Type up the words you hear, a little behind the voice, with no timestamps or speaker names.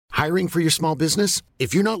Hiring for your small business?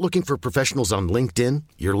 If you're not looking for professionals on LinkedIn,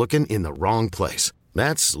 you're looking in the wrong place.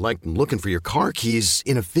 That's like looking for your car keys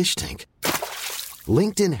in a fish tank.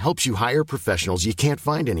 LinkedIn helps you hire professionals you can't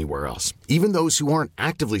find anywhere else, even those who aren't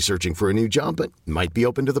actively searching for a new job but might be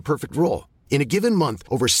open to the perfect role. In a given month,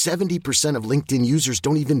 over 70% of LinkedIn users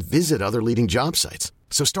don't even visit other leading job sites.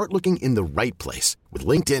 So start looking in the right place. With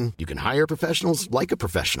LinkedIn, you can hire professionals like a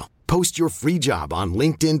professional. Post your free job on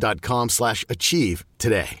linkedin.com/achieve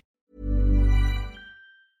today.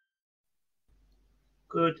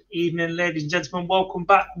 Good evening, ladies and gentlemen. Welcome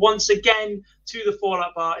back once again to the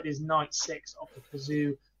Fallout Bar. It is night 6 of the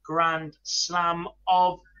Kazoo Grand Slam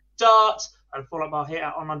of Darts. And Fallout Bar here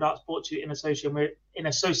at Online Darts brought to you in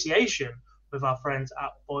association with our friends at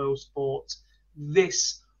Boyle Sports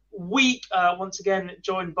this week. Once again,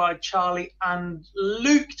 joined by Charlie and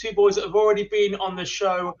Luke, two boys that have already been on the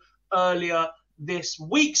show earlier this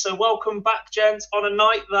week. So welcome back, gents, on a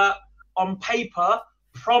night that, on paper,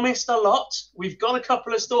 promised a lot. We've got a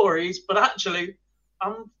couple of stories, but actually,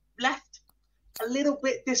 I'm left a little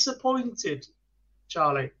bit disappointed,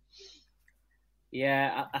 Charlie.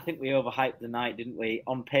 Yeah, I think we overhyped the night, didn't we?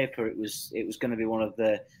 On paper, it was going to be one of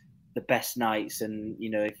the best nights, and you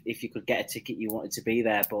know, if you could get a ticket, you wanted to be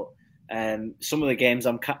there. But some of the games,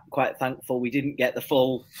 I'm quite thankful we didn't get the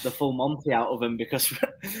full Monty out of them, because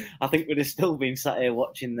I think we'd have still been sat here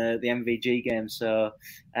watching the MVG game. So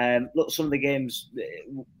look, some of the games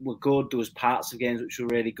were good. There was parts of games which were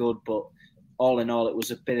really good, but all in all, it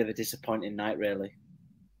was a bit of a disappointing night, really.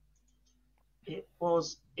 It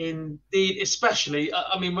was indeed, especially,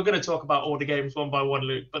 I mean, we're going to talk about all the games one by one,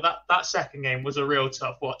 Luke, but that second game was a real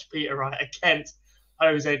tough watch. Peter Wright against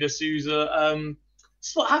Jose de Sousa. This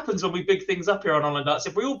is what happens when we big things up here on Online Darts.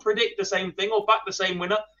 If we all predict the same thing or back the same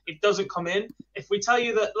winner, it doesn't come in. If we tell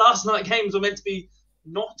you that last night games were meant to be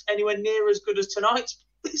not anywhere near as good as tonight,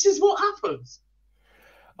 this is what happens.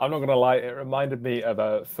 I'm not going to lie, it reminded me of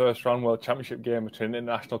a first-round World Championship game between an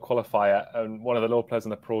international qualifier and one of the low players on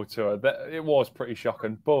the Pro Tour. It was pretty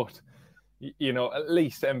shocking, but you know, at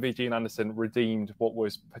least MVG and Anderson redeemed what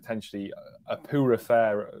was potentially a poor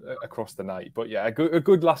affair across the night. But yeah, a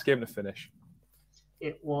good last game to finish.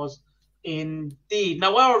 It was indeed.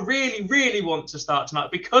 Now, where I really, really want to start tonight,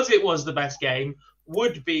 because it was the best game,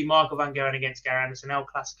 would be Marco van Gerwen against Gary Anderson, El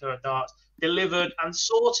Clasico at Darts, delivered and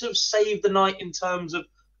sort of saved the night in terms of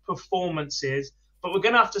performances. But we're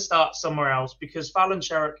going to have to start somewhere else, because Fallon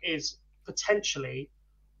Sherrock is potentially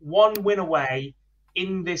one win away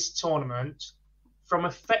in this tournament from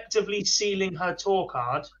effectively sealing her tour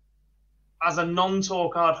card as a non-tour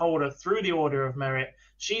card holder through the order of merit.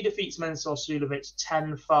 She defeats Mensur Suljovic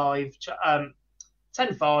 10-5.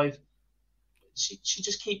 10-5. She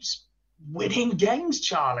just keeps winning games,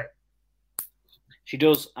 Charlie. She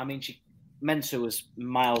does. I mean, Mensur was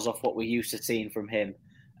miles off what we're used to seeing from him.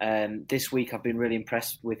 This week, I've been really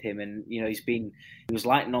impressed with him, and you know, he was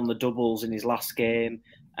lighting on the doubles in his last game,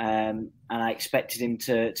 and I expected him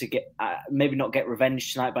to get maybe not get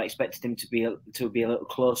revenge tonight, but I expected him to be a little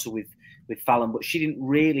closer with Fallon. But she didn't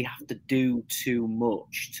really have to do too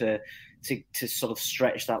much to sort of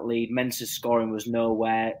stretch that lead. Mensur's scoring was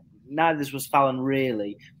nowhere. Neither was Fallon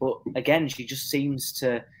really, but again, she just seems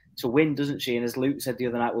to win, doesn't she? And as Luke said the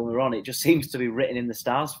other night when we were on, it just seems to be written in the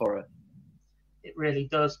stars for her. It really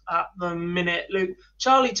does at the minute, Luke.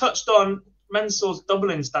 Charlie touched on Mensur's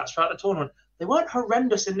doubling stats throughout the tournament. They weren't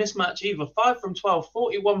horrendous in this match either. 5 from 12,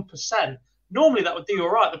 41%. Normally that would do all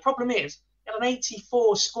right. The problem is, at an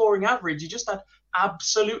 84 scoring average, he just had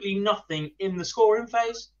absolutely nothing in the scoring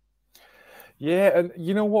phase. Yeah, and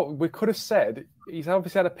you know what? We could have said he's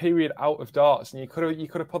obviously had a period out of darts, and you could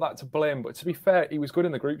have put that to blame. But to be fair, he was good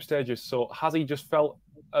in the group stages. So has he just felt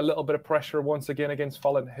a little bit of pressure once again against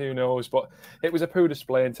Fallon? Who knows? But it was a poor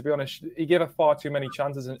display, and to be honest, he gave her far too many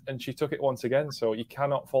chances, and she took it once again. So you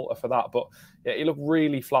cannot fault her for that. But yeah, he looked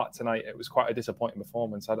really flat tonight. It was quite a disappointing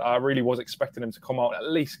performance. I really was expecting him to come out and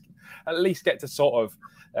at least get to sort of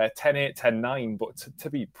 10-8, 10-9. But to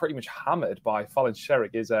be pretty much hammered by Fallon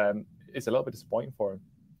Sherrock is a little bit disappointing for him.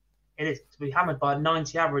 It is, to be hammered by a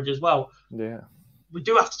 90 average as well. Yeah. We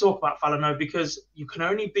do have to talk about Fallon, though, because you can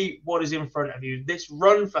only beat what is in front of you. This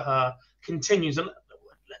run for her continues. And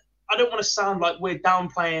I don't want to sound like we're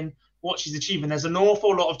downplaying what she's achieving. There's an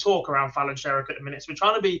awful lot of talk around Fallon Sherrock at the minute. So we're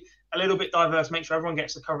trying to be a little bit diverse, make sure everyone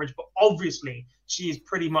gets the coverage. But obviously, she is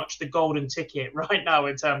pretty much the golden ticket right now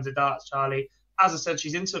in terms of darts, Charlie. As I said,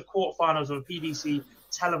 she's into the quarterfinals of a PDC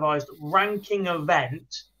televised ranking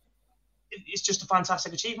event. It's just a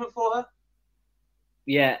fantastic achievement for her.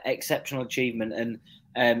 Yeah, exceptional achievement,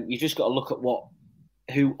 and you just got to look at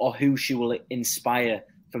who she will inspire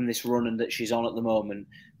from this run and that she's on at the moment.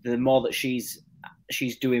 the more that she's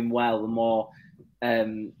doing well, the more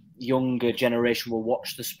younger generation will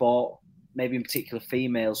watch the sport. Maybe in particular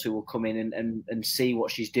females who will come in and see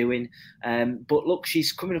what she's doing. But look,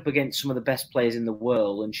 she's coming up against some of the best players in the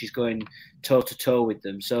world, and she's going toe-to-toe with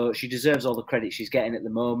them. So she deserves all the credit she's getting at the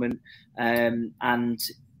moment. And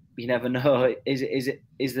you never know, is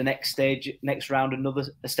the next round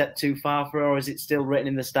a step too far for her, or is it still written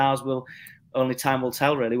in the stars? Only time will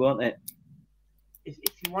tell, really, won't it? If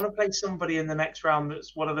you want to play somebody in the next round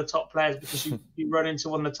that's one of the top players because you run into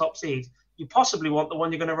one of the top seeds, you possibly want the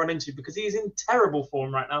one you're going to run into because he's in terrible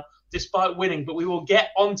form right now, despite winning. But we will get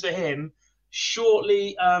onto him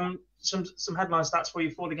shortly. Some headline stats for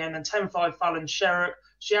you for the game. Then 10-5 Fallon Sherrock.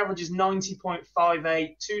 She averages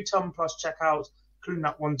 90.58, 2 ton plus checkouts, including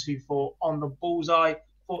that 1-2-4 on the bullseye.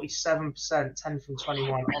 47%, 10 from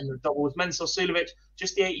 21 on the doubles. Mensur Suljovic,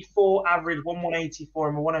 just the 84 average, 1-1-84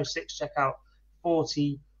 and a 106 checkout,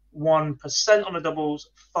 41% on the doubles,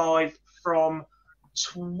 5 from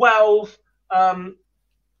 12. I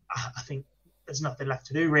think there's nothing left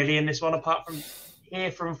to do really in this one apart from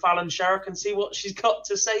hear from Fallon Sherrock and see what she's got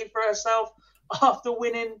to say for herself after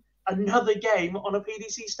winning another game on a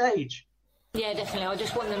PDC stage. Yeah, definitely. I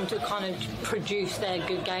just want them to kind of produce their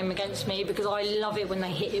good game against me because I love it when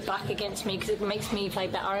they hit it back against me because it makes me play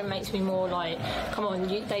better. It makes me more like, come on,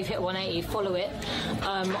 they've hit 180, follow it.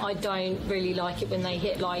 I don't really like it when they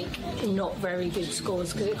hit like not very good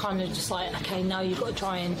scores because it kind of just like, okay, now you've got to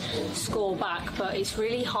try and score back. But it's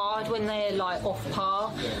really hard when they're like off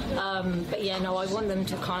par. But yeah, no, I want them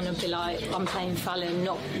to kind of be like, I'm playing Fallon,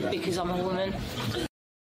 not because I'm a woman.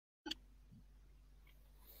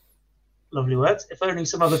 Lovely words. If only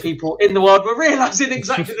some other people in the world were realising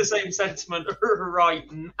exactly the same sentiment right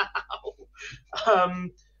now.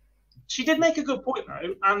 She did make a good point,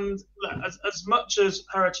 though. And as much as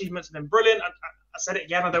her achievements have been brilliant, I said it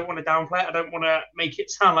again, I don't want to downplay it. I don't want to make it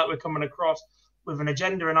sound like we're coming across with an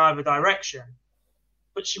agenda in either direction.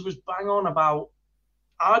 But she was bang on about,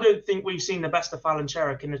 I don't think we've seen the best of Fallon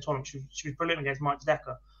Sherrock in the tournament. She was brilliant against Mike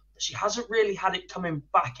Decker. But she hasn't really had it coming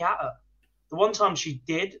back at her. The one time she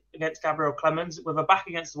did against Gabrielle Clemens, with her back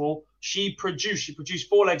against the wall, she produced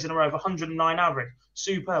 4 legs in a row of 109 average.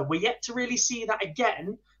 Superb. We're yet to really see that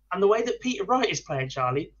again. And the way that Peter Wright is playing,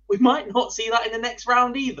 Charlie, we might not see that in the next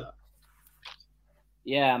round either.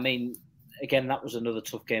 Yeah, I mean, again, that was another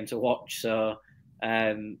tough game to watch. So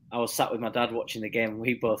I was sat with my dad watching the game.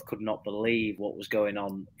 We both could not believe what was going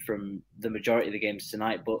on from the majority of the games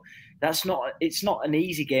tonight. But it's not an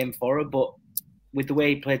easy game for her, but with the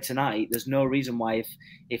way he played tonight, there's no reason why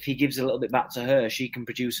if he gives a little bit back to her, she can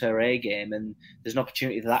produce her A game, and there's an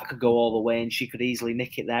opportunity that could go all the way, and she could easily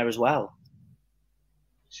nick it there as well.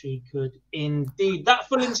 She could indeed. That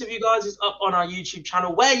full interview, guys, is up on our YouTube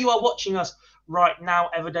channel where you are watching us right now.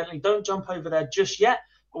 Evidently, don't jump over there just yet,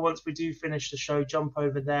 but once we do finish the show, jump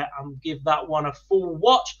over there and give that one a full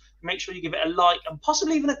watch. Make sure you give it a like and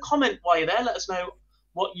possibly even a comment while you're there. Let us know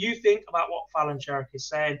what you think about what Fallon Sherrock is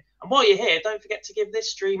saying. And while you're here, don't forget to give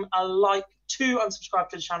this stream a like too and subscribe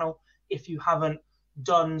to the channel if you haven't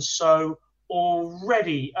done so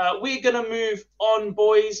already. We're going to move on,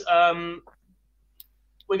 boys.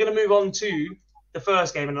 We're going to move on to the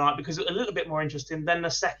first game of the night because it's a little bit more interesting than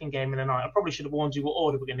the second game of the night. I probably should have warned you what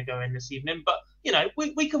order we're going to go in this evening, but, you know,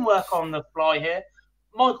 we can work on the fly here.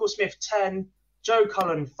 Michael Smith, 10. Joe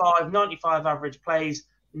Cullen, 5. 95 average plays.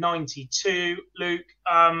 92. Luke,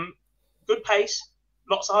 good pace,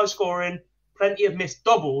 lots of high scoring, plenty of missed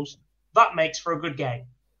doubles. That makes for a good game.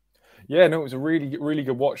 Yeah, no, it was a really, really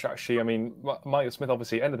good watch, actually. I mean, Michael Smith,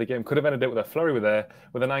 obviously, end of the game, could have ended it with a flurry with a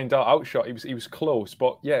 9-dart outshot. He was close,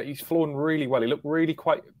 but yeah, he's flown really well. He looked really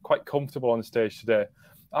quite comfortable on stage today.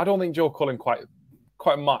 I don't think Joe Cullen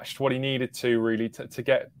quite matched what he needed to really to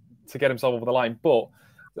get himself over the line, but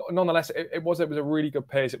nonetheless, it was a really good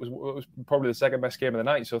pace. It was probably the second best game of the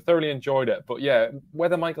night, so thoroughly enjoyed it. But yeah,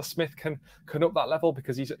 whether Michael Smith can up that level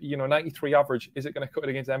because he's 93 average, is it going to cut it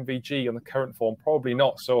against MVG on the current form? Probably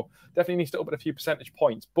not. So definitely needs to up it a few percentage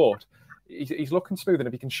points. But he's looking smooth, and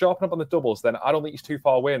if he can sharpen up on the doubles, then I don't think he's too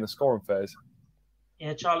far away in the scoring phase.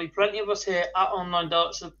 Yeah, Charlie, plenty of us here at Online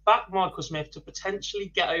Darts have backed Michael Smith to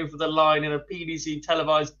potentially get over the line in a PDC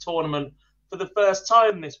televised tournament for the first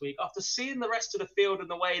time this week. After seeing the rest of the field and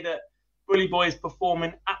the way that Bully Boy is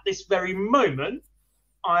performing at this very moment,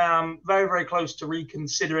 I am very, very close to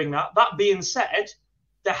reconsidering that. That being said,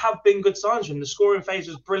 there have been good signs from him. The scoring phase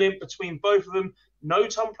was brilliant between both of them. No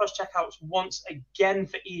ton plus checkouts once again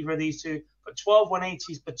for either of these two, but 12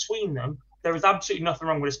 180s between them. There is absolutely nothing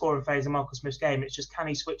wrong with the scoring phase in Michael Smith's game. It's just, can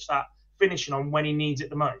he switch that finishing on when he needs it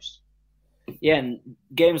the most? Yeah, and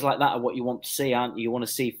games like that are what you want to see, aren't you? You want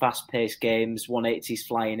to see fast-paced games, 180s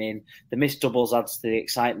flying in. The missed doubles adds to the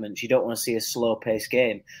excitement. You don't want to see a slow-paced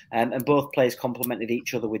game. And both players complemented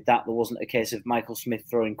each other with that. There wasn't a case of Michael Smith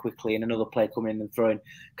throwing quickly and another player coming in and throwing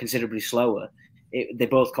considerably slower. They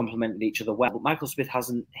both complemented each other well. But Michael Smith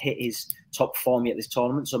hasn't hit his top form yet this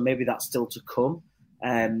tournament, so maybe that's still to come.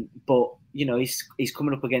 But, you know, he's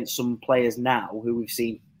coming up against some players now who we've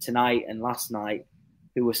seen tonight and last night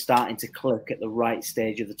who are starting to click at the right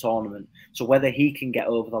stage of the tournament. So whether he can get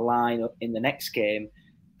over the line in the next game,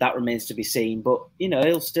 that remains to be seen. But, you know,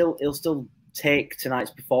 he'll still take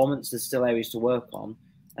tonight's performance. There's still areas to work on.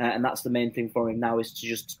 And that's the main thing for him now, is to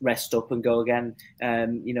just rest up and go again,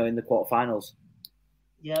 you know, in the quarterfinals.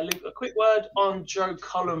 Yeah, Luke, a quick word on Joe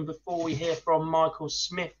Cullen before we hear from Michael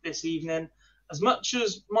Smith this evening. As much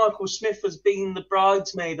as Michael Smith has been the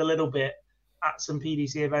bridesmaid a little bit at some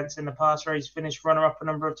PDC events in the past where he's finished runner-up a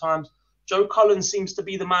number of times, Joe Cullen seems to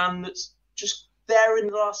be the man that's just there in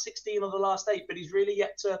the last 16 or the last 8, but he's really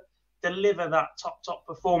yet to deliver that top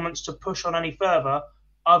performance to push on any further,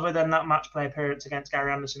 other than that match play appearance against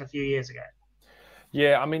Gary Anderson a few years ago.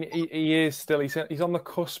 Yeah, I mean, he is still, he's on the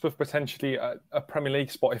cusp of potentially a Premier League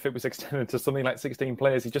spot if it was extended to something like 16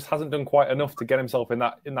 players. He just hasn't done quite enough to get himself in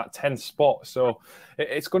that 10th spot. So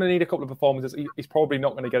it's going to need a couple of performances. He's probably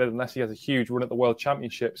not going to get it unless he has a huge run at the World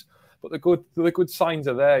Championships. But the good signs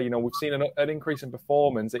are there. You know, we've seen an increase in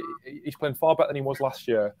performance. He's playing far better than he was last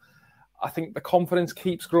year. I think the confidence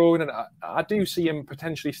keeps growing, and I do see him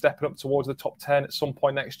potentially stepping up towards the top 10 at some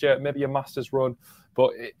point next year, maybe a Masters run,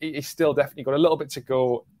 but he's still definitely got a little bit to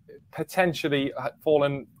go, potentially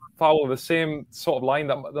falling foul of the same sort of line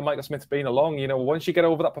that Michael Smith's been along. You know, once you get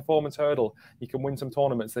over that performance hurdle, you can win some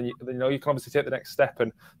tournaments, then you can obviously take the next step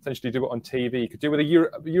and potentially do it on TV. You could do with a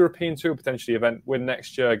European Tour potentially event, win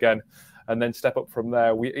next year again, and then step up from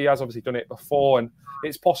there. He has obviously done it before, and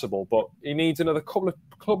it's possible, but he needs another couple of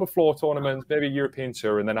club of floor tournaments, maybe a European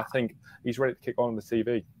Tour, and then I think he's ready to kick on the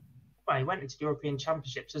TV. Well, he went into European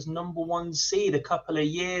Championships as number 1 seed a couple of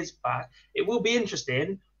years back. It will be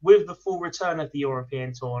interesting with the full return of the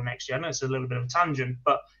European Tour next year. I know it's a little bit of a tangent,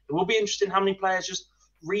 but it will be interesting how many players just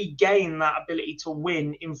regain that ability to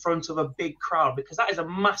win in front of a big crowd, because that is a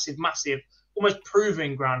massive, almost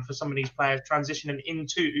proving ground for some of these players transitioning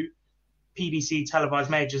into PDC televised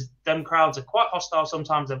majors. Them crowds are quite hostile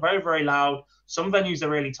sometimes. They're very, very loud. Some venues are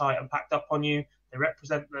really tight and packed up on you. They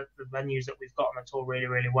represent the venues that we've got on the tour really,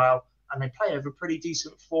 really well. And they play over a pretty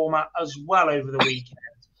decent format as well over the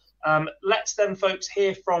weekend. Let's then, folks,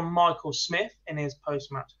 hear from Michael Smith in his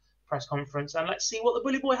post-match press conference, and let's see what the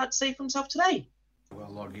Bully Boy had to say for himself today. Well, a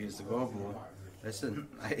lot of years to go, but listen,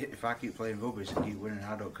 if I keep playing rugby and keep winning,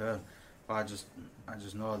 I don't care. But I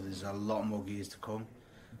just know there's a lot more years to come.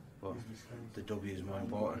 But the W is more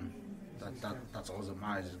important. That's all that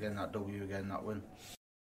matters, is getting that W, getting that win.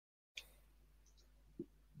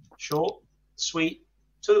 Short, sweet,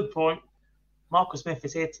 to the point. Michael Smith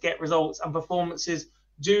is here to get results, and performances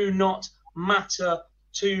do not matter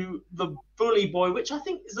to the Bully Boy, which I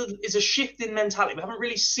think is a shift in mentality. We haven't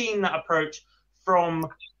really seen that approach from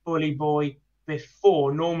Bully Boy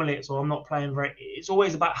before. Normally it's I'm not playing it's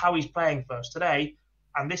always about how he's playing first. Today,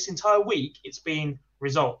 and this entire week, it's been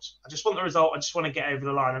results. I just want the result. I just want to get over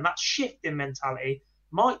the line. And that shift in mentality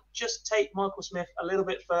might just take Michael Smith a little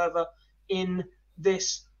bit further in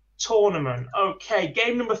this tournament. Okay,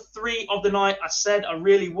 game number 3 of the night. I said I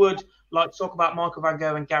really would like to talk about Michael van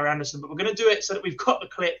Gerwen and Gary Anderson, but we're going to do it so that we've got the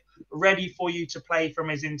clip ready for you to play from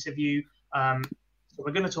his interview. So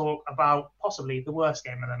we're going to talk about possibly the worst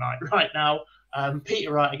game of the night right now.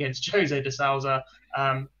 Peter Wright against Jose de Sousa.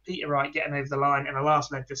 Peter Wright getting over the line in a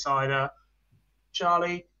last leg decider.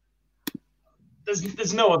 Charlie,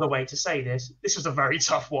 there's no other way to say this. This was a very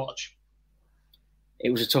tough watch.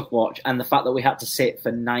 It was a tough watch, and the fact that we had to sit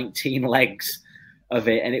for 19 legs of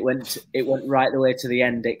it, and it went right the way to the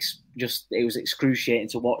end. It was excruciating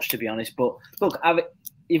to watch, to be honest. But look,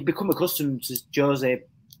 you've become accustomed to Jose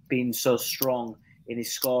being so strong in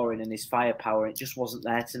his scoring and his firepower. It just wasn't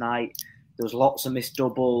there tonight. There was lots of missed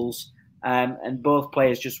doubles, and both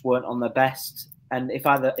players just weren't on their best. And if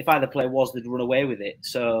either player was, they'd run away with it.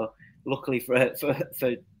 So luckily for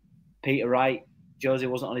Peter Wright, Jose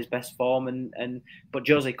wasn't on his best form, but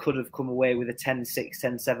Jose could have come away with a 10-6,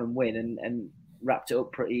 10-7 win and wrapped it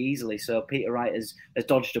up pretty easily. So Peter Wright has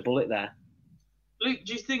dodged a bullet there. Luke,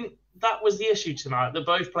 do you think that was the issue tonight? That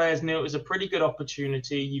both players knew it was a pretty good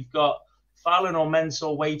opportunity. You've got Fallon or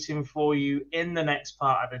Mensah waiting for you in the next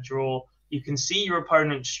part of the draw. You can see your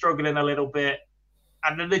opponent struggling a little bit,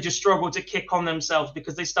 and then they just struggle to kick on themselves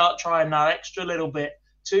because they start trying that extra little bit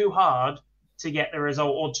too hard to get the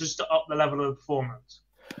result or just to up the level of performance?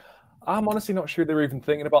 I'm honestly not sure they're even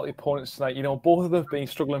thinking about the opponents tonight. You know, both of them have been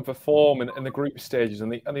struggling for form in the group stages,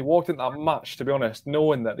 and they walked into that match, to be honest,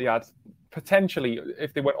 knowing that they had potentially,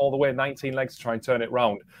 if they went all the way, 19 legs to try and turn it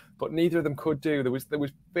round. But neither of them could do. There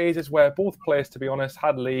was phases where both players, to be honest,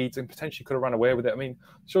 had leads and potentially could have run away with it. I mean,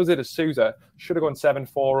 Jose de Sousa should have gone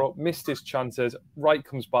 7-4 up, missed his chances. Wright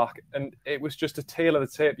comes back, and it was just a tale of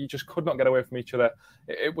the tape. You just could not get away from each other.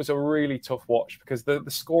 It was a really tough watch because the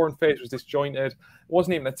scoring phase was disjointed. It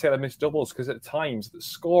wasn't even a tale of missed doubles because at times the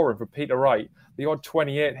scoring for Peter Wright, the odd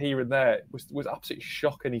 28 here and there, was absolutely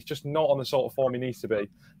shocking. He's just not on the sort of form he needs to be,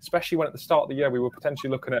 especially when at the start of the year we were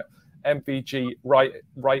potentially looking at MVG, Wright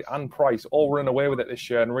and Price all running away with it this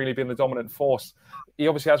year and really being the dominant force. He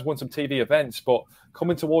obviously has won some TV events, but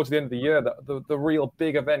coming towards the end of the year, the real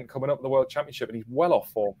big event coming up in the World Championship, and he's well off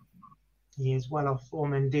form. He is well off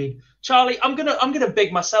form indeed. Charlie, I'm gonna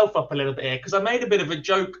big myself up a little bit here because I made a bit of a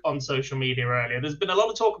joke on social media earlier. There's been a lot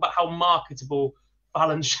of talk about how marketable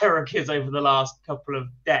Fallon Sherrock is over the last couple of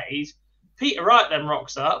days. Peter Wright then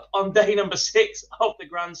rocks up on day number 6 of the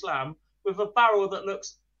Grand Slam with a barrel that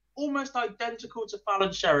looks almost identical to Fallon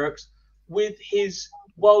Sherrock's with his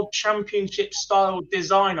World Championship style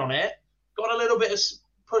design on it. Got a little bit of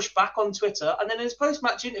pushback on Twitter, and then in his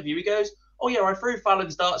post-match interview he goes, "Oh yeah, I threw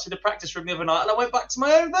Fallon's darts in the practice room the other night and I went back to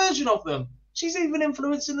my own version of them." She's even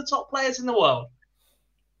influencing the top players in the world.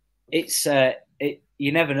 It's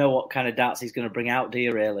you never know what kind of darts he's going to bring out, do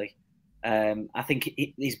you, really? I think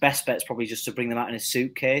his best bet's probably just to bring them out in a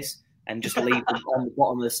suitcase and just leave them on the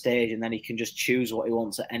bottom of the stage, and then he can just choose what he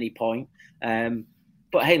wants at any point.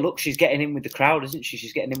 But hey, look, she's getting in with the crowd, isn't she?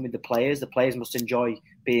 She's getting in with the players. The players must enjoy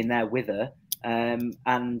being there with her.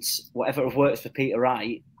 And whatever works for Peter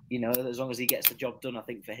Wright, you know, as long as he gets the job done, I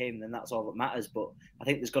think for him, then that's all that matters. But I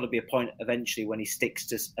think there's got to be a point eventually when he sticks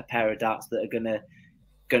to a pair of darts that are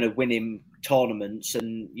gonna win him tournaments,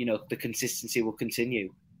 and you know the consistency will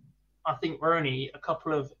continue. I think we're only a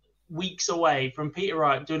couple of weeks away from Peter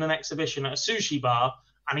Wright doing an exhibition at a sushi bar,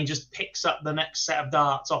 and he just picks up the next set of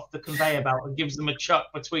darts off the conveyor belt and gives them a chuck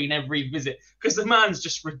between every visit, because the man's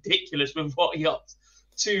just ridiculous with what he opts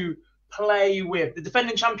to play with. The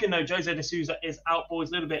defending champion, though, Jose de Sousa, is out, boys,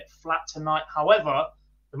 a little bit flat tonight. However,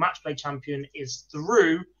 the match play champion is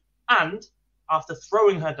through, and after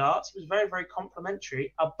throwing her darts, he was very, very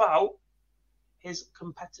complimentary about his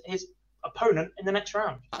opponent in the next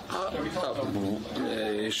round.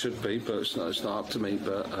 It should be, but it's not up to me.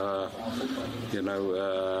 But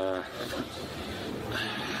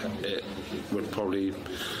it would probably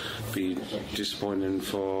be disappointing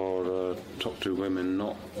for the top two women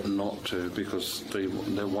not to, because they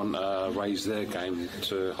want to raise their game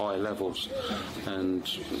to higher levels, and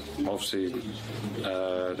obviously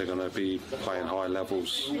they're going to be playing high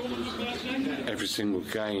levels every single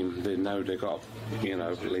game. They know they've got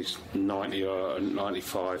at least 90 or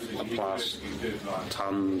 95 plus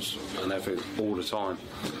tons and everything all the time.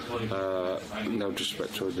 No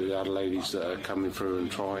disrespect to the other ladies that are coming through and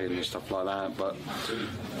trying and stuff like that, but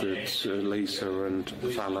it's Lisa and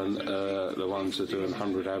Fallon, the ones that are doing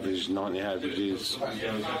 100 averages, 90 averages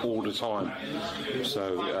all the time.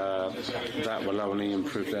 So that will only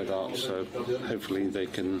improve their darts. So hopefully they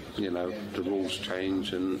can, the rules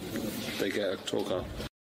change and they get a talker.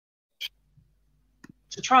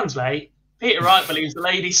 To translate, Peter Wright believes the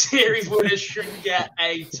Ladies Series winners should get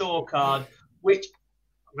a tour card, which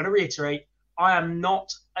I'm going to reiterate, I am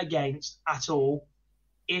not against at all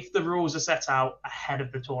if the rules are set out ahead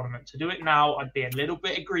of the tournament. To do it now, I'd be a little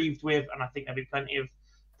bit aggrieved with, and I think there'd be plenty of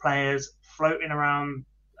players floating around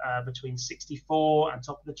between 64 and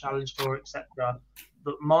top of the Challenge Tour, etc.,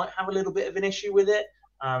 that might have a little bit of an issue with it.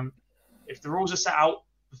 If the rules are set out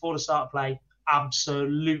before the start of play,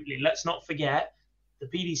 absolutely. Let's not forget, the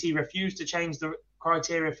PDC refused to change the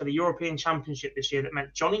criteria for the European Championship this year. That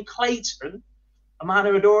meant Johnny Clayton, a man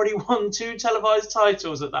who had already won 2 televised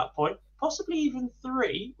titles at that point, possibly even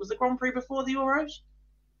 3. Was the Grand Prix before the Euros?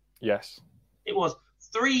 Yes. It was.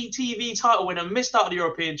 3 TV title winner missed out of the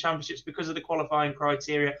European Championships because of the qualifying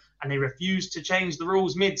criteria, and they refused to change the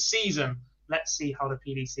rules mid-season. Let's see how the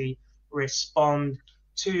PDC respond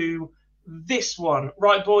to this one.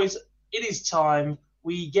 Right, boys, it is time.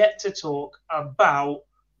 We get to talk about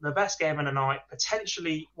the best game of the night,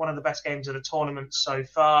 potentially one of the best games of the tournament so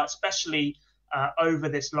far, especially over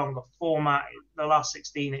this longer format. The last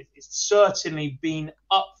 16, it's certainly been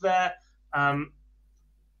up there.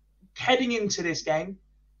 Heading into this game,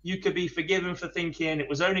 you could be forgiven for thinking it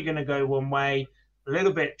was only going to go one way, a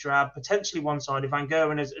little bit drab, potentially one-sided. Van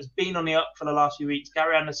Gerwen has been on the up for the last few weeks.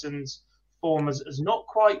 Gary Anderson's form has not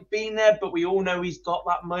quite been there, but we all know he's got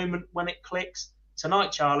that moment when it clicks.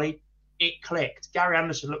 Tonight, Charlie, it clicked. Gary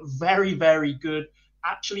Anderson looked very, very good.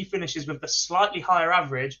 Actually finishes with the slightly higher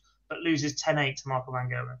average, but loses 10-8 to Michael Van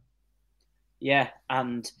Gerwen. Yeah,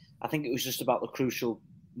 and I think it was just about the crucial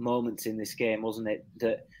moments in this game, wasn't it,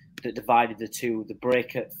 that divided the two. The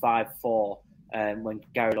break at 5-4 when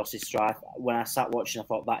Gary lost his stride. When I sat watching, I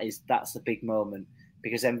thought that's the big moment,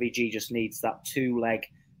 because MVG just needs that two-leg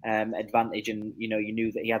advantage, and you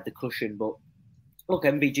knew that he had the cushion. But look,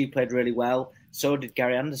 MVG played really well. So did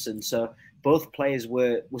Gary Anderson. So both players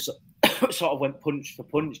were sort of went punch for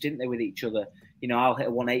punch, didn't they, with each other? I'll hit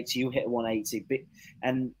a 180, you hit a 180,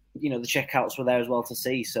 and the checkouts were there as well to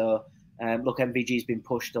see. So look, MVG's been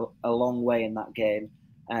pushed a long way in that game,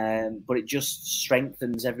 but it just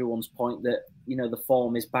strengthens everyone's point that the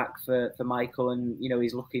form is back for Michael, and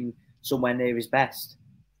he's looking somewhere near his best.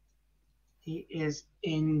 He is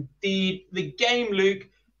indeed. The game, Luke,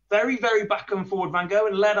 very, very back and forward. Van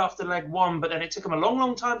Gerwen led after leg one, but then it took him a long,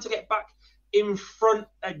 long time to get back in front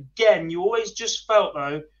again. You always just felt,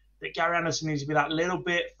 though, that Gary Anderson needs to be that little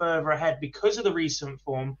bit further ahead because of the recent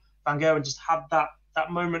form. Van Gerwen just had that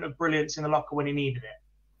moment of brilliance in the locker when he needed it.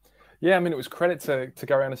 Yeah, I mean, it was credit to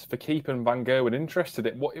Gary Anderson for keeping Van Gerwen interested.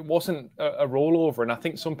 It wasn't a rollover, and I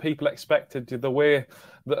think some people expected the way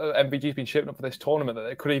that MVG's been shaping up for this tournament that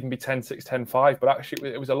it could even be 10-6, 10-5, but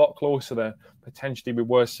actually it was a lot closer than potentially we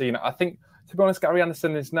were seeing. I think, to be honest, Gary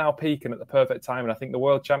Anderson is now peaking at the perfect time, and I think the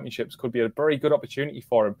World Championships could be a very good opportunity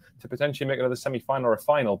for him to potentially make another semi-final or a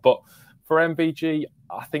final. But for MVG,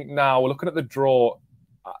 I think now, looking at the draw,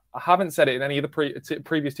 I haven't said it in any of the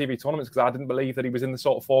previous TV tournaments because I didn't believe that he was in the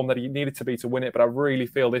sort of form that he needed to be to win it, but I really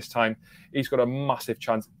feel this time he's got a massive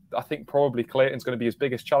chance. I think probably Clayton's going to be his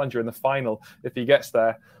biggest challenger in the final if he gets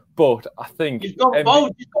there. But I think You've gone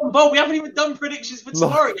bold. We haven't even done predictions for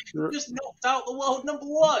tomorrow. You've just knocked out the world number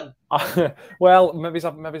one. Well, maybe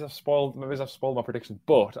I've spoiled my predictions,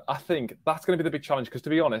 but I think that's going to be the big challenge because, to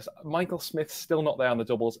be honest, Michael Smith's still not there on the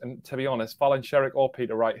doubles, and to be honest, Fallon Sherrick or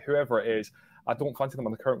Peter Wright, whoever it is, I don't fancy them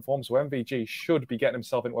on the current form. So MVG should be getting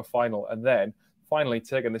himself into a final and then finally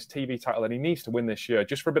taking this TV title, and he needs to win this year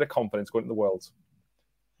just for a bit of confidence going to the Worlds.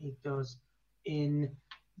 He does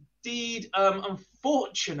indeed.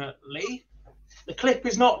 Unfortunately, the clip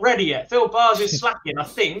is not ready yet. Phil Bars is slacking. I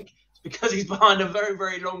think it's because he's behind a very,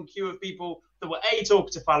 very long queue of people that were A,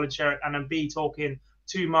 talking to Fallon Sherrick and then B, talking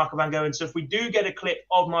to Michael Van Gerwen. So if we do get a clip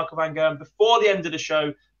of Michael Van Gerwen before the end of the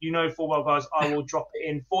show, full well, guys, I will drop it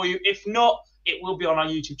in for you. If not, it will be on our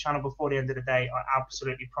YouTube channel before the end of the day. I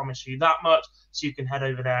absolutely promise you that much. So you can head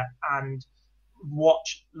over there and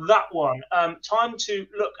watch that one. Time to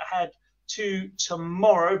look ahead to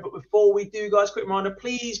tomorrow. But before we do, guys, quick reminder,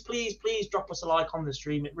 please drop us a like on the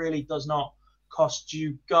stream. It really does not cost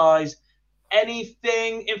you guys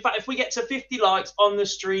anything. In fact, if we get to 50 likes on the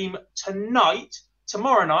stream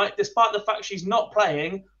tomorrow night, despite the fact she's not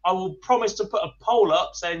playing, I will promise to put a poll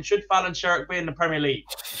up saying, should Fallon Sherrick be in the Premier League?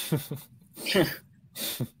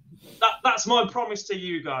 That's my promise to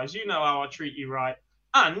you guys. You know how I treat you, right?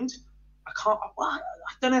 And I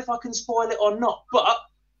don't know if I can spoil it or not, but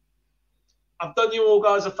I've done you all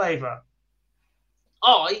guys a favour.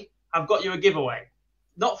 I have got you a giveaway.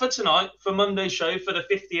 Not for tonight, for Monday's show, for the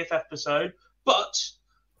 50th episode, but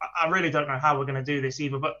I really don't know how we're going to do this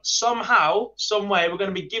either, but somehow, some way, we're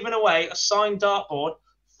going to be giving away a signed dartboard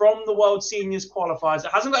from the World Seniors qualifiers.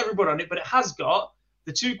 It hasn't got everybody on it, but it has got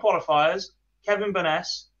the two qualifiers, Kevin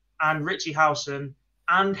Burness and Richie Howson,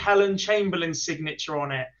 and Helen Chamberlain's signature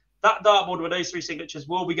on it. That dartboard with those three signatures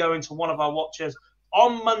will be going to one of our watchers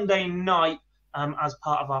on Monday night as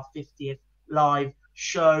part of our 50th live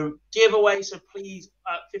show giveaway. So please,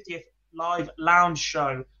 50th live lounge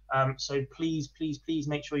show. So please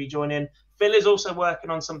make sure you join in. Phil is also working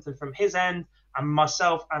on something from his end, and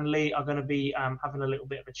myself and Lee are going to be having a little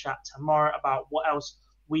bit of a chat tomorrow about what else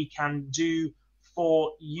we can do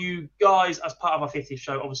for you guys as part of our 50th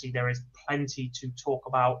show. Obviously, there is plenty to talk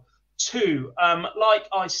about too. Like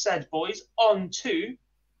I said, boys, on to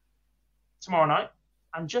tomorrow night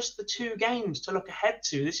and just the two games to look ahead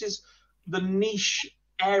to. This is the niche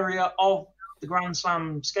area of the Grand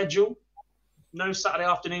Slam schedule. No Saturday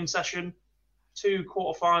afternoon session, 2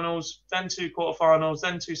 quarterfinals, then 2 quarterfinals,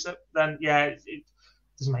 it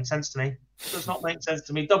doesn't make sense to me. It does not make sense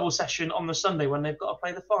to me. Double session on the Sunday when they've got to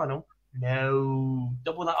play the final. No,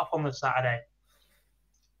 double that up on the Saturday.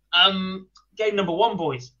 Game number 1,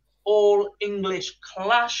 boys. All English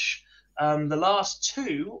clash. The last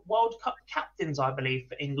 2 World Cup captains, I believe,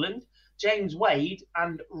 for England, James Wade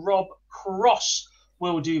and Rob Cross,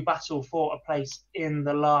 will do battle for a place in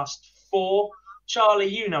the last 4. Charlie,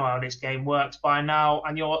 you know how this game works by now,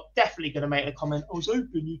 and you're definitely going to make a comment. I was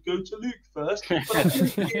hoping you'd go to Luke first.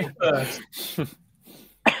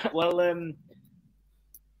 Well,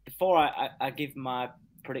 before I give my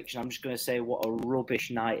prediction, I'm just going to say what a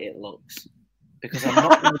rubbish night it looks. Because I'm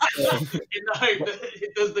not going to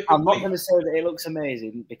say, I'm not going to say that it looks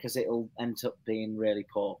amazing, because it'll end up being really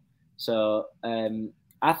poor. So,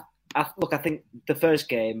 I think the first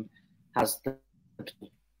game has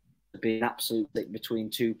be an absolute stick between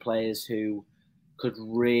two players who could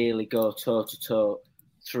really go toe-to-toe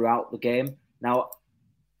throughout the game. Now,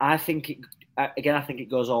 I think it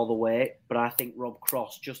goes all the way, but I think Rob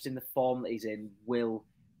Cross, just in the form that he's in, will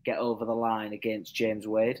get over the line against James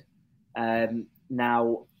Wade.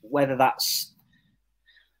 Now, whether that's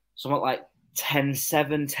something like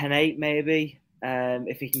 10-7, 10-8 maybe,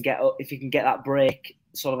 if he can get that break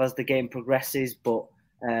sort of as the game progresses, but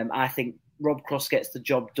I think Rob Cross gets the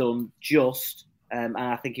job done and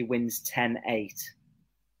I think he wins 10-8.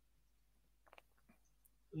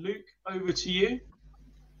 Luke, over to you.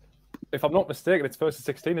 If I'm not mistaken, it's first to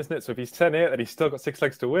 16, isn't it? So if he's 10-8, then he's still got 6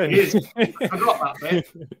 legs to win. I forgot that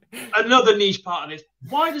bit. Another niche part of this.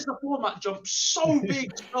 Why does the format jump so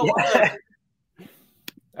big so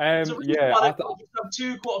early? So we have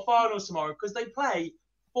 2 quarterfinals tomorrow because they play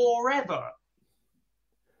forever.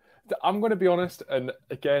 I'm going to be honest, and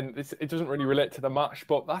again, it doesn't really relate to the match,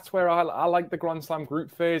 but that's where I like the Grand Slam group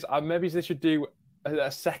phase. Maybe they should do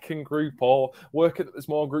a second group or work at the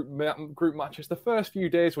small group matches. The first few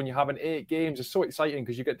days when you're having 8 games is so exciting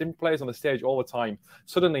because you get different players on the stage all the time.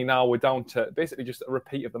 Suddenly now we're down to basically just a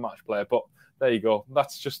repeat of the match play. But there you go.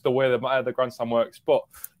 That's just the way the Grand Slam works. But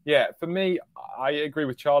yeah, for me, I agree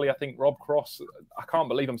with Charlie. I think Rob Cross, I can't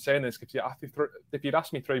believe I'm saying this, because if you'd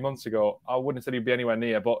asked me 3 months ago, I wouldn't have said he'd be anywhere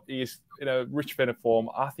near, but he's in a rich vein of form.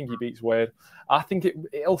 I think he beats Wade. I think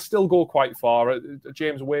it'll still go quite far.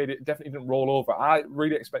 James Wade, it definitely didn't roll over. I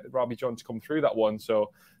really expected Robbie John to come through that one,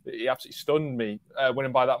 so he absolutely stunned me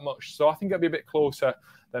winning by that much. So I think it'll be a bit closer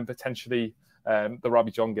than potentially the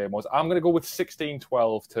Robbie John game was. I'm going to go with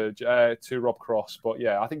 16-12 to Rob Cross. But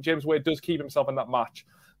yeah, I think James Wade does keep himself in that match,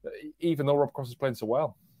 even though Rob Cross is playing so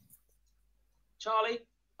well. Charlie,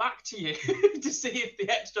 back to you to see if the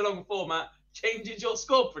extra long format changes your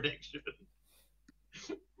score prediction.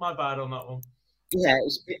 My bad on that one. Yeah,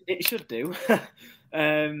 it should do.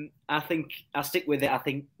 I think I'll stick with it. I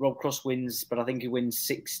think Rob Cross wins, but I think he wins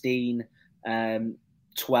 16-12.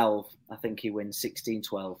 I think he wins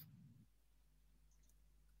 16-12.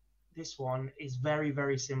 This one is very,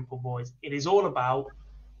 very simple, boys. It is all about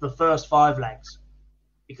the first 5 legs.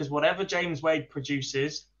 Because whatever James Wade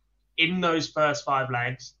produces in those first 5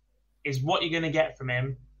 legs is what you're going to get from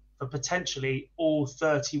him for potentially all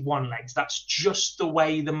 31 legs. That's just the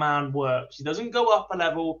way the man works. He doesn't go up a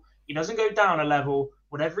level. He doesn't go down a level.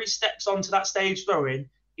 Whatever he steps onto that stage throwing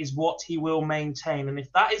is what he will maintain. And if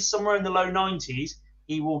that is somewhere in the low 90s,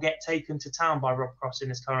 he will get taken to town by Rob Cross in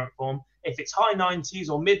his current form. If it's high 90s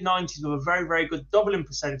or mid 90s with a very, very good doubling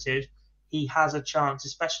percentage, he has a chance,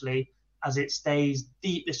 especially as it stays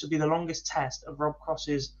deep. This will be the longest test of Rob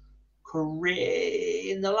Cross's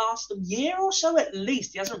career in the last year or so at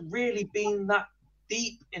least. He hasn't really been that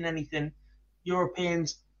deep in anything.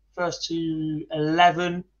 Europeans first to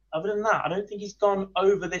 11. Other than that, I don't think he's gone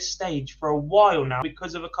over this stage for a while now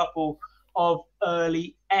because of a couple of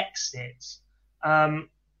early exits.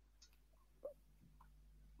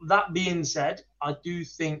 That being said, I do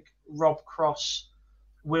think Rob Cross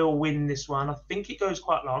will win this one. I think it goes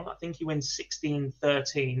quite long. I think he wins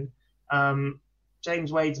 16-13.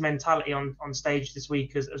 James Wade's mentality on stage this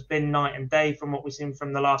week has been night and day from what we've seen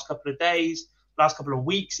from the last couple of days, last couple of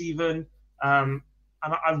weeks even. And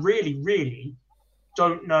I really, really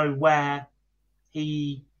don't know where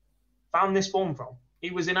he found this form from. He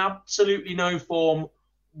was in absolutely no form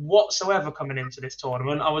whatsoever coming into this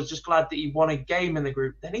tournament. I was just glad that he won a game in the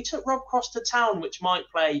group. Then he took Rob Cross to town, which might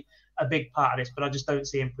play a big part of this, but I just don't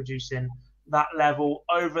see him producing that level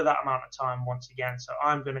over that amount of time once again. So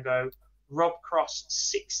I'm going to go Rob Cross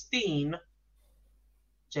 16,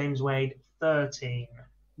 James Wade 13.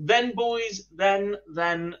 Then, boys, then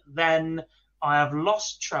I have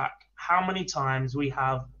lost track how many times we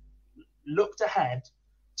have looked ahead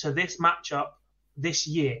to this matchup this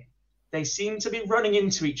year. They seem to be running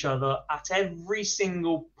into each other at every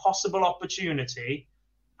single possible opportunity.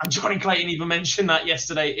 And Johnny Clayton even mentioned that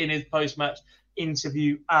yesterday in his post-match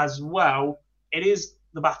interview as well. It is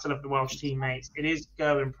the battle of the Welsh teammates. It is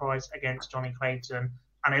Gerwyn Price against Johnny Clayton.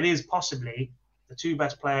 And it is possibly the 2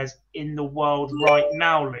 best players in the world right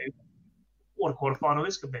now, Luke. What a quarterfinal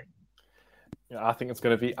this could be. Yeah, I think it's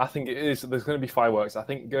going to be. I think it is. There's going to be fireworks. I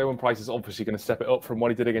think Gerwyn Price is obviously going to step it up from what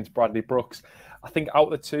he did against Bradley Brooks. I think out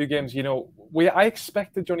of the two games, I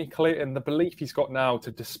expected Johnny Clayton, the belief he's got now, to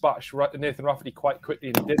dispatch Nathan Rafferty quite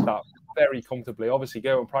quickly, and he did that very comfortably. Obviously,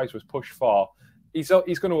 Gerwyn Price was pushed far. He's going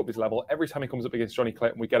to up his level. Every time he comes up against Johnny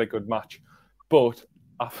Clayton, we get a good match. But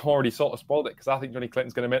I've already sort of spoiled it because I think Johnny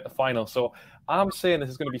Clayton's going to make the final. So I'm saying this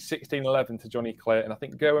is going to be 16-11 to Johnny Clayton. I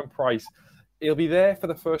think Gerwyn Price, he'll be there for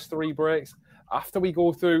the first 3 breaks. After we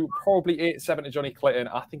go through probably 8-7 to Johnny Clayton,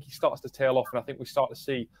 I think he starts to tail off, and I think we start to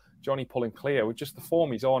see Johnny pulling clear with just the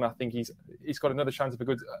form he's on. I think he's got another chance of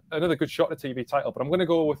another good shot at a TV title. But I'm going to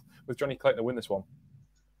go with Johnny Clayton to win this one.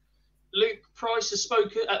 Luke, Price has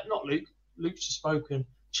spoken. Not Luke. Luke's just spoken.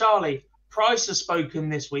 Charlie, Price has spoken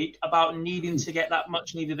this week about needing to get that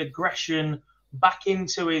much needed aggression back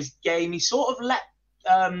into his game. He sort of let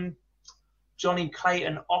Johnny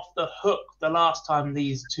Clayton off the hook the last time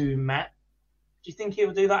these two met. Do you think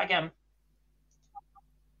he'll do that again?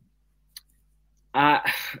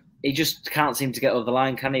 He just can't seem to get over the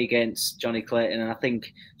line, can he, against Johnny Clayton? And I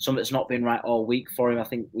think something's not been right all week for him. I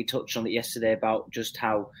think we touched on it yesterday about just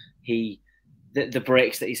how the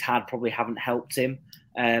breaks that he's had probably haven't helped him.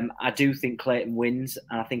 I do think Clayton wins,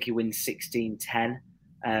 and I think he wins 16-10.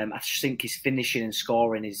 I just think his finishing and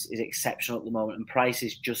scoring is exceptional at the moment, and Price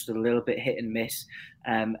is just a little bit hit and miss.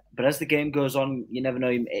 But as the game goes on, you never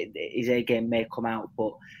know, his A game may come out,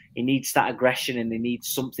 but he needs that aggression and he needs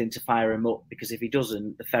something to fire him up, because if he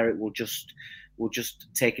doesn't, the ferret will just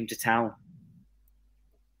take him to town.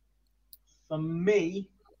 For me,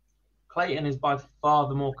 Clayton is by far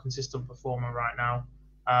the more consistent performer right now.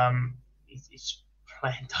 He's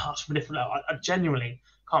playing darts from different levels. I genuinely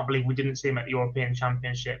can't believe we didn't see him at the European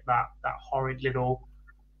Championship. That horrid little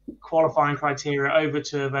qualifying criteria over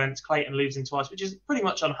 2 events, Clayton losing twice, which is pretty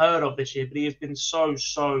much unheard of this year. But he has been so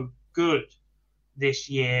good this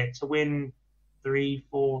year. To win 3-4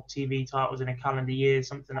 TV titles in a calendar year,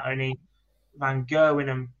 something that only Van Gerwen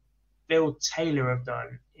and Bill Taylor have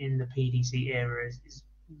done in the PDC era, is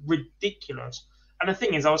ridiculous. And the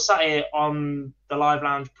thing is, I was sat here on the Live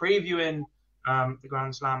Lounge previewing the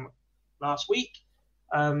Grand Slam last week,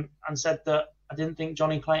 and said that I didn't think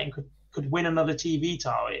Johnny Clayton could win another TV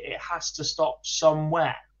title. It has to stop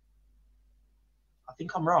somewhere. I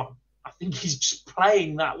think I'm wrong. I think he's just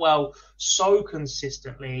playing that well so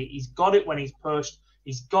consistently. He's got it when he's pushed.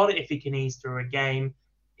 He's got it if he can ease through a game.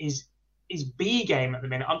 His B game at the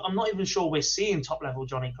minute, I'm not even sure we're seeing top-level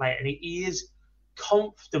Johnny Clayton. He is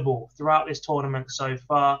comfortable throughout this tournament so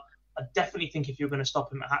far. I definitely think if you're going to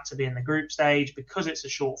stop him, it had to be in the group stage, because it's a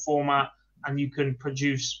short format and you can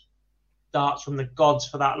produce darts from the gods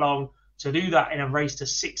for that long. To do that in a race to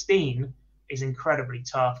 16 is incredibly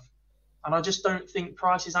tough. And I just don't think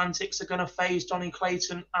Price's antics are going to faze Johnny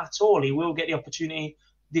Clayton at all. He will get the opportunity.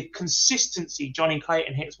 The consistency Johnny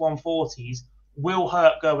Clayton hits 140s will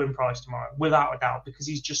hurt Gerwyn Price tomorrow, without a doubt, because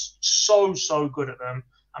he's just so good at them.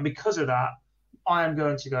 And because of that, I am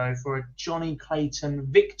going to go for a Johnny Clayton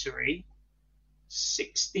victory,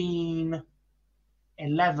 16-11.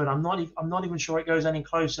 I'm not even sure it goes any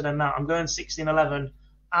closer than that. I'm going 16-11,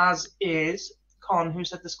 as is Con, who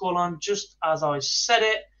said the scoreline just as I said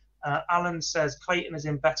it. Alan says Clayton is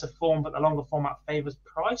in better form, but the longer format favours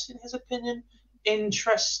Price, in his opinion.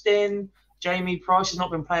 Interesting. Jamie, Price has not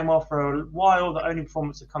been playing well for a while. The only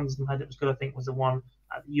performance that comes in my head that was good, I think, was the one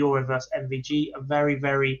at Euro vs MVG. A very,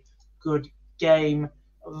 very good game.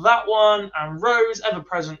 That one. And Rose, ever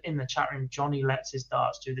present in the chat room. Johnny lets his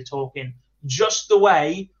darts do the talking, just the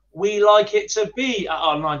way we like it to be at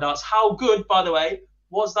Online Darts. How good, by the way,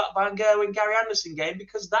 was that Van Gerwen Gary Anderson game?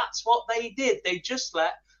 Because that's what they did. They just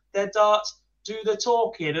let their darts do the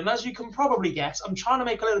talking. And as you can probably guess, I'm trying to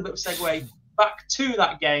make a little bit of a segue back to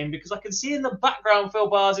that game, because I can see in the background Phil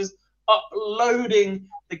Bars is uploading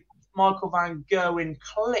the Michael Van Gerwen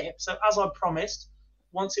clip. So as I promised,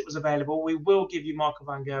 once it was available, we will give you Michael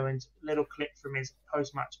Van Gerwen's little clip from his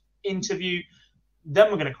post-match interview.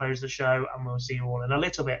 Then we're going to close the show and we'll see you all in a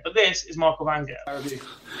little bit. But this is Michael Van Gerwen.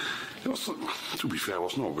 To be fair, there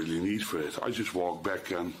was not really a need for it. I just walked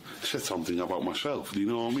back and said something about myself, you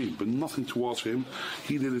know what I mean? But nothing towards him.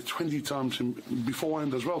 He did it 20 times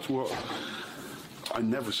beforehand as well. I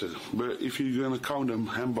never said it. But if you're going to count them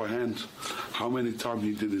hand by hand, how many times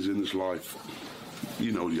he did this in his life,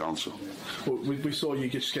 you know the answer. Well, we saw you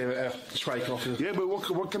just gave it a strike off. Yeah, but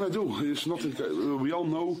what can I do? It's nothing. We all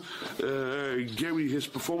know Gary, his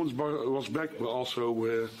performance was back, but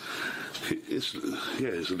also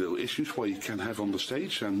there's a little issues what he can have on the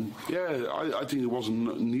stage, and I think it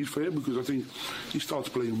wasn't need for him because I think he starts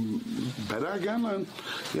playing better again, and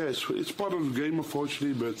it's part of the game,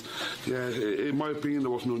 unfortunately. But in my opinion,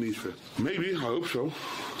 there was no need for it. Maybe I hope so.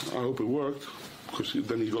 I hope it worked. Because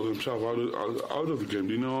then he got himself out of the game,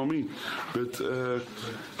 do you know what I mean? But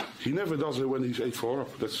he never does it when he's 8-4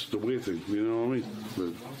 up. That's the weird thing, you know what I mean?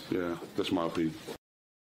 But yeah, that's my opinion.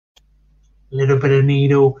 A little bit of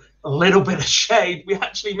needle, a little bit of shade. We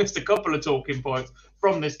actually missed a couple of talking points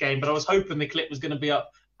from this game, but I was hoping the clip was going to be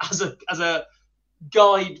up as a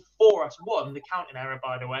guide for us. One, the counting error,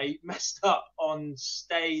 by the way, messed up on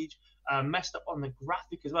stage, messed up on the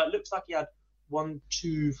graphic as well. It looks like he had 1,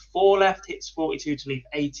 2, 4 left, hits 42 to leave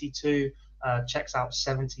 82, checks out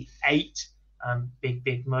 78.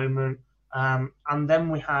 Big moment. And then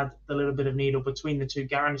we had the little bit of needle between the two.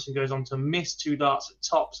 Gary Anderson goes on to miss 2 darts at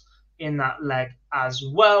tops in that leg as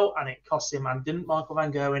well, and it cost him. And didn't Michael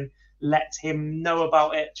van Gerwen let him know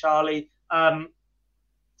about it, Charlie?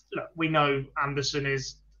 Look, we know Anderson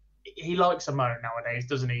he likes a moan nowadays,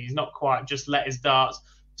 doesn't he? He's not quite just let his darts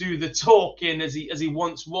do the talking as he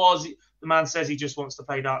once was. The man says he just wants to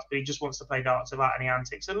play darts, but he just wants to play darts without any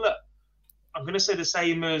antics. And look, I'm going to say the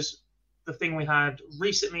same as the thing we had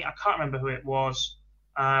recently. I can't remember who it was,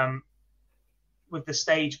 with the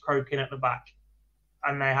stage croaking at the back,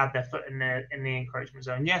 and they had their foot in the encroachment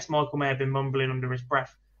zone. Yes, Michael may have been mumbling under his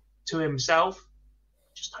breath to himself.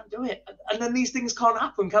 Just don't do it. And then these things can't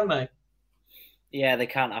happen, can they? Yeah, they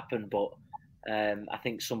can't happen, but I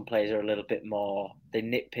think some players are a little bit more, they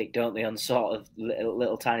nitpick, don't they, on sort of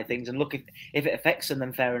little tiny things. And look, if it affects them,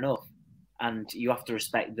 then fair enough. And you have to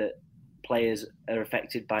respect that players are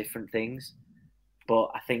affected by different things. But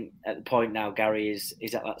I think at the point now, Gary is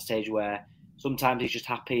at that stage where sometimes he's just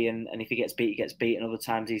happy, and if he gets beat, he gets beat, and other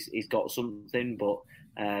times he's got something. But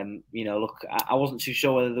look, I wasn't too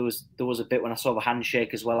sure whether there was a bit when I saw the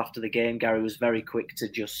handshake as well after the game. Gary was very quick to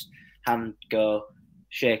just go,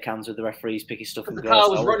 shake hands with the referees, pick his stuff and go. The car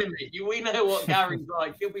was running it. We know what Gary's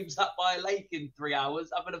like. He'll be sat by a lake in 3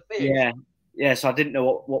 hours having a fish. Yeah. So I didn't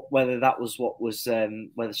know whether that was what was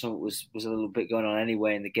whether something was a little bit going on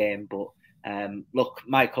anyway in the game. But look,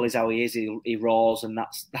 Michael is how he is. He roars, and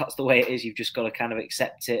that's the way it is. You've just got to kind of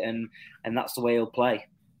accept it, and that's the way he'll play.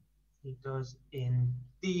 He does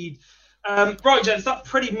indeed. Right, gents, that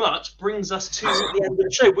pretty much brings us to the end of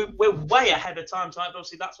the show. We're way ahead of time tonight, but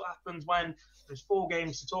obviously that's what happens when there's 4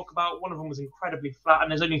 games to talk about. One of them was incredibly flat,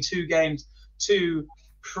 and there's only 2 games to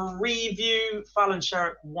preview. Fallon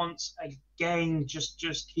Sherrock once again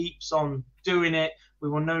just keeps on doing it. We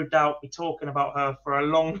will no doubt be talking about her for a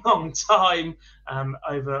long time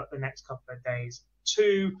over the next couple of days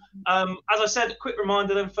too. As I said, a quick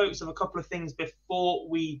reminder then, folks, of a couple of things before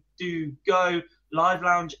we do go. Live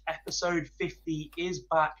Lounge episode 50 is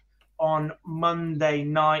back on Monday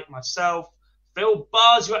night. Myself, Phil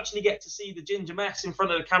Buzz, you actually get to see the Ginger Mess in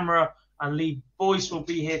front of the camera, and Lee Boyce will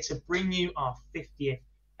be here to bring you our 50th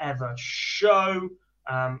ever show.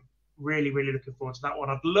 Really looking forward to that one.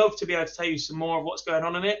 I'd love to be able to tell you some more of what's going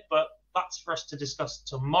on in it, but that's for us to discuss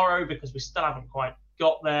tomorrow because we still haven't quite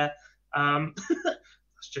got there.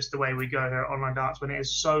 That's just the way we go here at Online Darts when it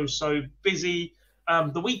is so busy.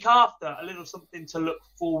 The week after, a little something to look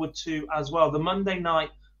forward to as well. The Monday night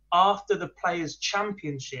after the Players'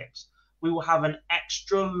 Championships, we will have an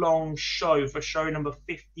extra long show for show number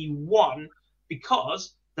 51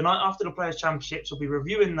 because the night after the Players' Championships, we'll be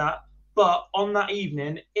reviewing that. But on that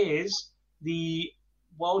evening is the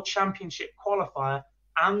World Championship qualifier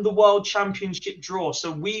and the World Championship draw.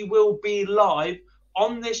 So we will be live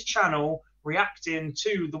on this channel reacting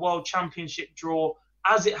to the World Championship draw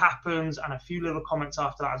as it happens, and a few little comments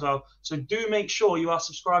after that as well. So do make sure you are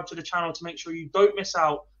subscribed to the channel to make sure you don't miss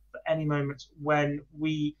out for any moments when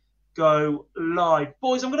we go live.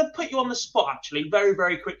 Boys, I'm going to put you on the spot, actually,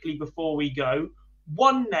 very quickly before we go.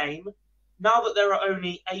 One name, now that there are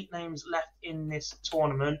only 8 names left in this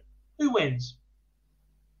tournament, who wins?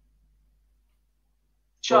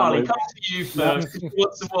 Charlie, come to you first.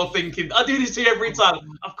 What's some more thinking? I do this to you every time.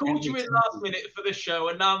 I've called you in last minute for the show,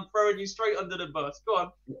 and now I'm throwing you straight under the bus. Go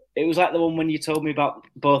on. It was like the one when you told me about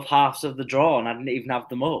both halves of the draw, and I didn't even have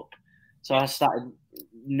them up. So I started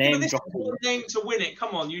name dropping. One name to win it.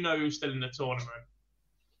 Come on, you know who's still in the tournament.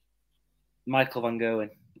 Michael van Gerwen.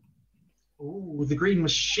 Ooh, the Green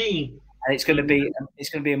Machine. And it's going to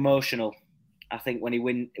be emotional. I think when he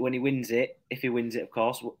wins it, if he wins it, of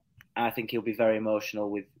course, I think he'll be very emotional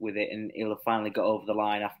with it, and he'll have finally got over the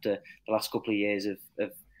line after the last couple of years of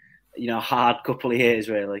hard couple of years,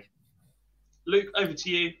 really. Luke, over to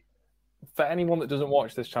you. For anyone that doesn't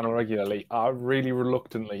watch this channel regularly, I really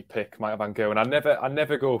reluctantly pick Michael van Gerwen. I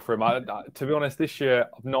never go for him. To be honest, this year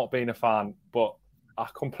I've not been a fan, but I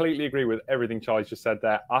completely agree with everything Charlie's just said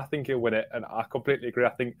there. I think he'll win it, and I completely agree. I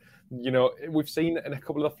think, we've seen in a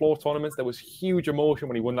couple of the floor tournaments, there was huge emotion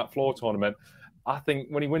when he won that floor tournament. I think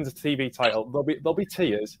when he wins a TV title, there'll be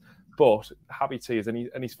tears, but happy tears, and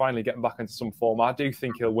he's finally getting back into some form. I do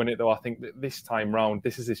think he'll win it, though. I think that this time round,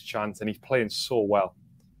 this is his chance, and he's playing so well.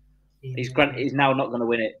 He's now not going to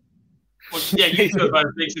win it. Well, yeah, you could both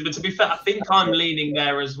think so, but to be fair, I think I'm leaning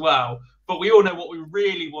there as well. But we all know what we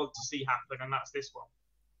really want to see happen, and that's this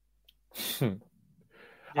one.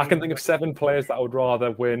 I can think of 7 players that I would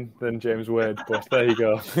rather win than James Wade, but there you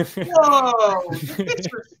go. Whoa!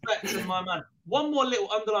 Disrespect to my man. One more little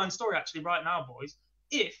underlying story, actually, right now, boys.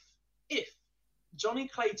 If Johnny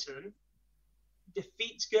Clayton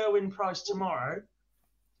defeats Gerwyn Price tomorrow,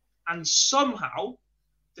 and somehow,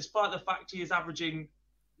 despite the fact he is averaging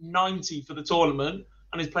 90 for the tournament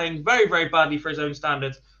and is playing very, very badly for his own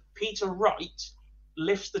standards, Peter Wright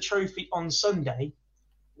lifts the trophy on Sunday,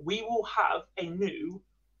 we will have a new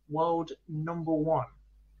world number 1.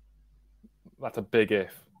 That's a big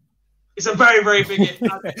if. It's a very, very big if,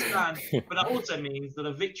 as it stands. But that also means that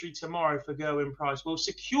a victory tomorrow for Gerwyn Price will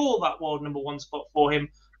secure that world number 1 spot for him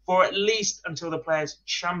for at least until the Players'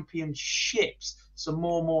 Championships. Some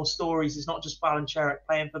more stories. It's not just Balancheric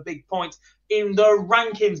playing for big points in the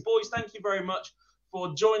rankings. Boys, thank you very much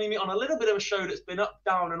for joining me on a little bit of a show that's been up,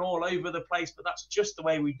 down, and all over the place, but that's just the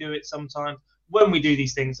way we do it sometimes when we do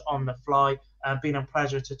these things on the fly. Been a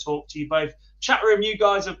pleasure to talk to you both. Chat room, you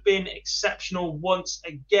guys have been exceptional once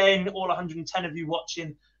again. All 110 of you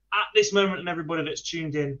watching at this moment, and everybody that's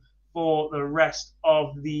tuned in for the rest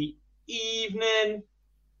of the evening.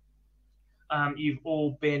 You've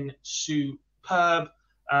all been superb.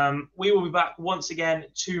 We will be back once again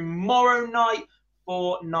tomorrow night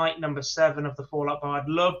for night number 7 of the Fallout Bar. I'd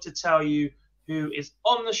love to tell you who is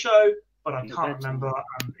on the show, but I can't remember.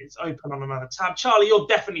 It's open on another tab. Charlie, you're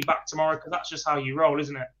definitely back tomorrow because that's just how you roll,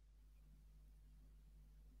 isn't it?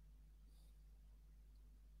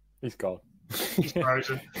 He's gone. He's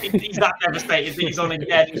frozen. He's that devastated that he's on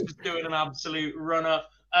again. He's just doing an absolute runner.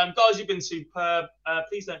 Guys, you've been superb.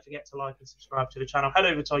 Please don't forget to like and subscribe to the channel. Head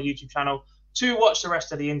over to our YouTube channel to watch the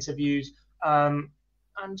rest of the interviews.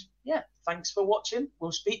 And yeah, thanks for watching.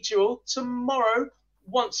 We'll speak to you all tomorrow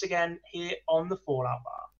once again here on the Fallout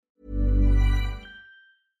Bar.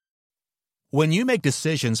 When you make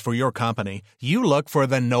decisions for your company, you look for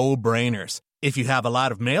the no-brainers. If you have a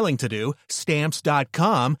lot of mailing to do,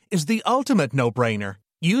 Stamps.com is the ultimate no-brainer.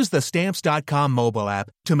 Use the Stamps.com mobile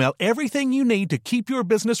app to mail everything you need to keep your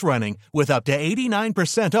business running with up to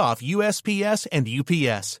 89% off USPS and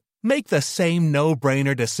UPS. Make the same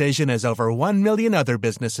no-brainer decision as over 1 million other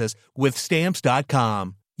businesses with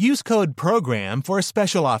Stamps.com. Use code PROGRAM for a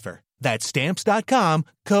special offer. That's Stamps.com,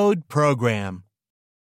 code PROGRAM.